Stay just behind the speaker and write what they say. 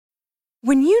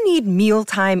When you need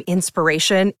mealtime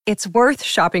inspiration, it's worth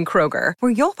shopping Kroger,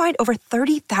 where you'll find over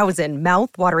 30,000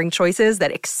 mouth-watering choices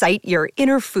that excite your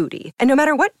inner foodie. And no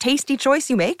matter what tasty choice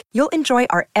you make, you'll enjoy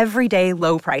our everyday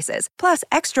low prices, plus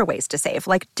extra ways to save,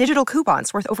 like digital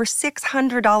coupons worth over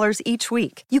 $600 each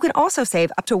week. You can also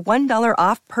save up to $1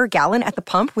 off per gallon at the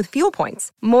pump with fuel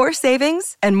points. More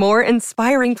savings and more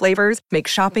inspiring flavors make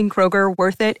shopping Kroger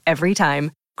worth it every time.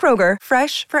 Kroger,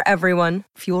 fresh for everyone.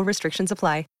 Fuel restrictions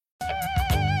apply.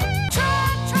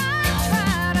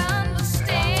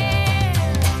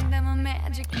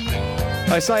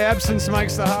 They say absence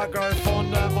makes the heart grow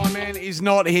fonder. My man is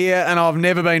not here, and I've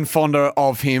never been fonder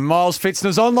of him. Miles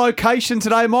Pfitzner's on location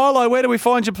today. Milo, where do we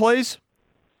find you, please?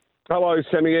 Hello,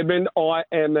 Sammy Edmund. I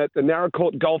am at the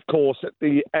Narracourt Golf Course at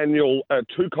the annual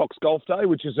Two Cocks Golf Day,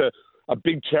 which is a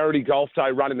big charity golf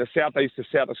day run in the southeast of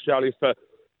South Australia for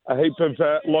a heap of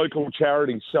local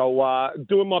charities. So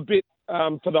doing my bit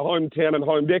for the hometown and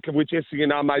home deck, of which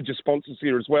Essendon are major sponsors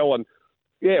here as well. And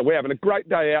yeah, we're having a great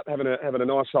day out, having a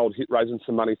nice old hit, raising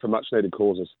some money for much-needed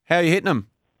causes. How are you hitting them?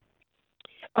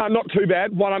 Not too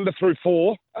bad. 1 under through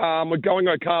 4. We're going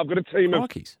okay. I've got a team of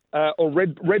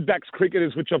Redbacks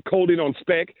cricketers, which I've called in on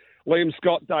spec. Liam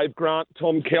Scott, Dave Grant,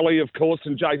 Tom Kelly, of course,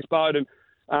 and Jace Bowden.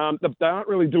 They aren't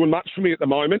really doing much for me at the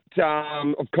moment.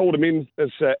 I've called them in as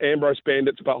Ambrose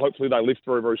Bandits, but hopefully they lift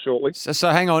very, very shortly. So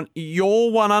hang on. You're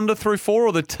 1 under through 4,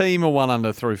 or the team are 1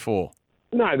 under through 4?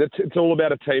 No, it's all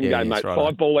about a team game, mate. Right.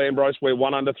 5-ball Ambrose, we're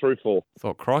 1 under through 4.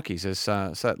 Thought, crikey,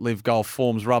 so that live golf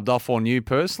form's rubbed off on you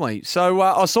personally. So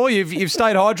I saw you've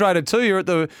stayed hydrated too. You're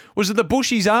at was it the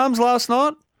Bushy's Arms last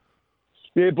night?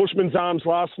 Yeah, Bushman's Arms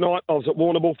last night. I was at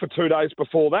Warrnambool for 2 days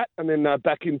before that, and then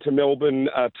back into Melbourne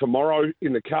tomorrow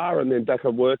in the car, and then back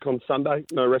at work on Sunday.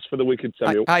 No rest for the wicked,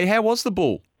 Samuel. Hey, how was the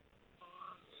bull?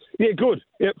 Yeah, good.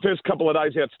 Yeah, first couple of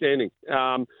days outstanding.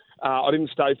 I didn't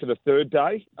stay for the third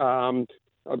day.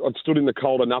 I'd stood in the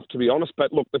cold enough, to be honest.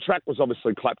 But look, the track was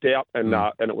obviously clapped out, and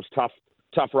it was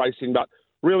tough racing. But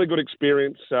really good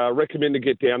experience. Recommend to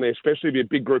get down there, especially if you're a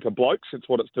big group of blokes. It's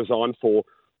what it's designed for.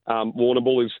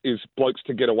 Warrnambool is blokes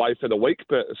to get away for the week.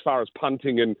 But as far as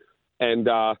punting and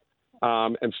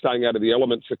staying out of the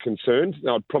elements are concerned,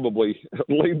 I'd probably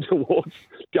lean towards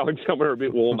going somewhere a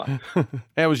bit warmer.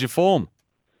 How was your form?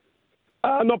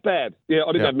 Not bad. Yeah,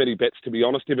 I didn't have many bets, to be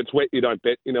honest. If it's wet, you don't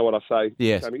bet. You know what I say,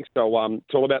 yes. Sammy? So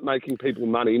it's all about making people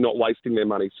money, not wasting their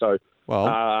money. So,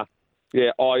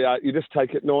 you just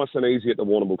take it nice and easy at the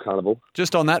Warrnambool Carnival.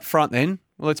 Just on that front then,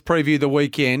 let's preview the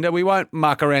weekend. We won't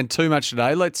muck around too much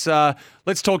today. Let's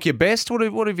talk your best.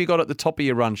 What have you got at the top of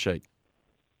your run sheet?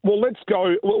 Well, let's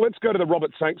go to the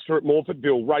Robert Sangster at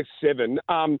Morfordville, race 7.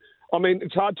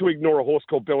 It's hard to ignore a horse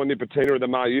called Bella Nipotina of the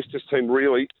Mar Eustace team,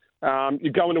 really.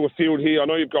 You go into a field here. I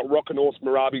know you've got Rock and Horse,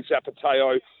 Marabi,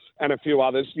 Zapateo, and a few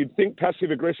others. You'd think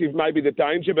passive-aggressive may be the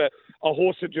danger, but a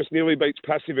horse that just nearly beats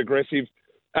passive-aggressive,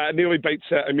 nearly beats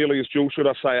Amelia's Jewel, should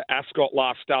I say, Ascot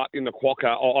last start in the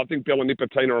Quokka. I think Bella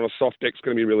Nipotina on a soft deck's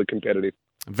going to be really competitive.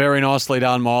 Very nicely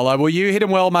done, Milo. Well, you hit him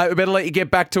well, mate. We better let you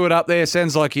get back to it up there.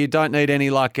 Sounds like you don't need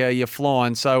any luck. You're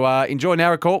flying. So enjoy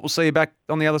Narracourt. We'll see you back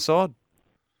on the other side.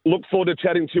 Look forward to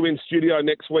chatting to you in studio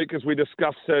next week as we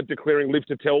discuss declaring Live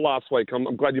to Tell last week.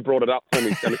 I'm glad you brought it up for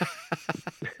me, Sammy.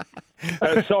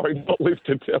 Sorry, not Live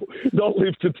to Tell. Not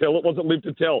Live to Tell. It wasn't Live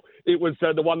to Tell. It was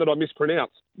the one that I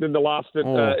mispronounced. Then the last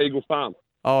at Eagle Farm.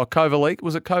 Oh, Kovalika.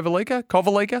 Was it Kovalika?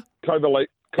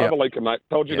 Kovalika, mate.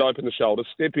 Told you to open the shoulders.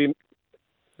 Step in.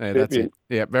 Yeah, that's it.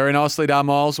 Yeah, very nicely done,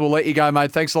 Miles. We'll let you go,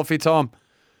 mate. Thanks a lot for your time.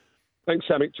 Thanks,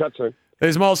 Sammy. Chat soon.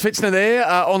 There's Miles Pfitzner there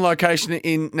on location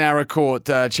in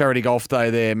Narracourt, Charity Golf Day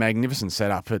there. Magnificent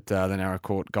setup at the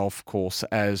Narracourt Golf Course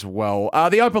as well.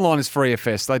 The open line is free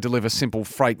FS. They deliver simple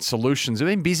freight solutions.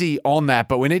 We've been busy on that,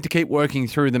 but we need to keep working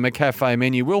through the McCafe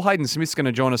menu. Will Hayden Smith's going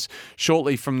to join us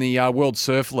shortly from the World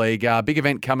Surf League. Big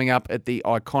event coming up at the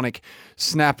iconic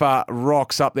Snapper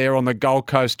Rocks up there on the Gold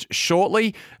Coast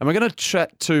shortly. And we're going to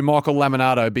chat to Michael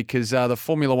Laminato because the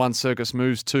Formula One circus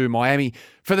moves to Miami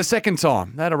for the second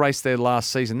time. They had a race there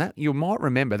last season. That you might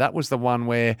remember. That was the one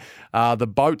where the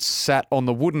boats sat on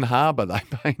the wooden harbour.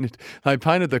 They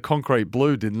painted the concrete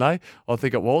blue, didn't they? I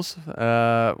think it was.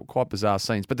 Quite bizarre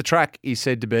scenes. But the track is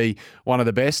said to be one of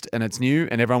the best, and it's new,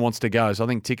 and everyone wants to go. So I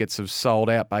think tickets have sold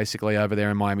out basically over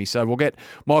there in Miami. So we'll get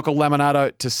Michael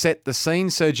Laminato to set the scene.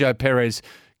 Sergio Perez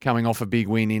coming off a big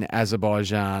win in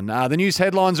Azerbaijan. The news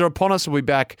headlines are upon us. We'll be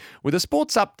back with a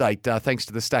sports update thanks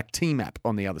to the Stack Team app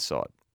on the other side.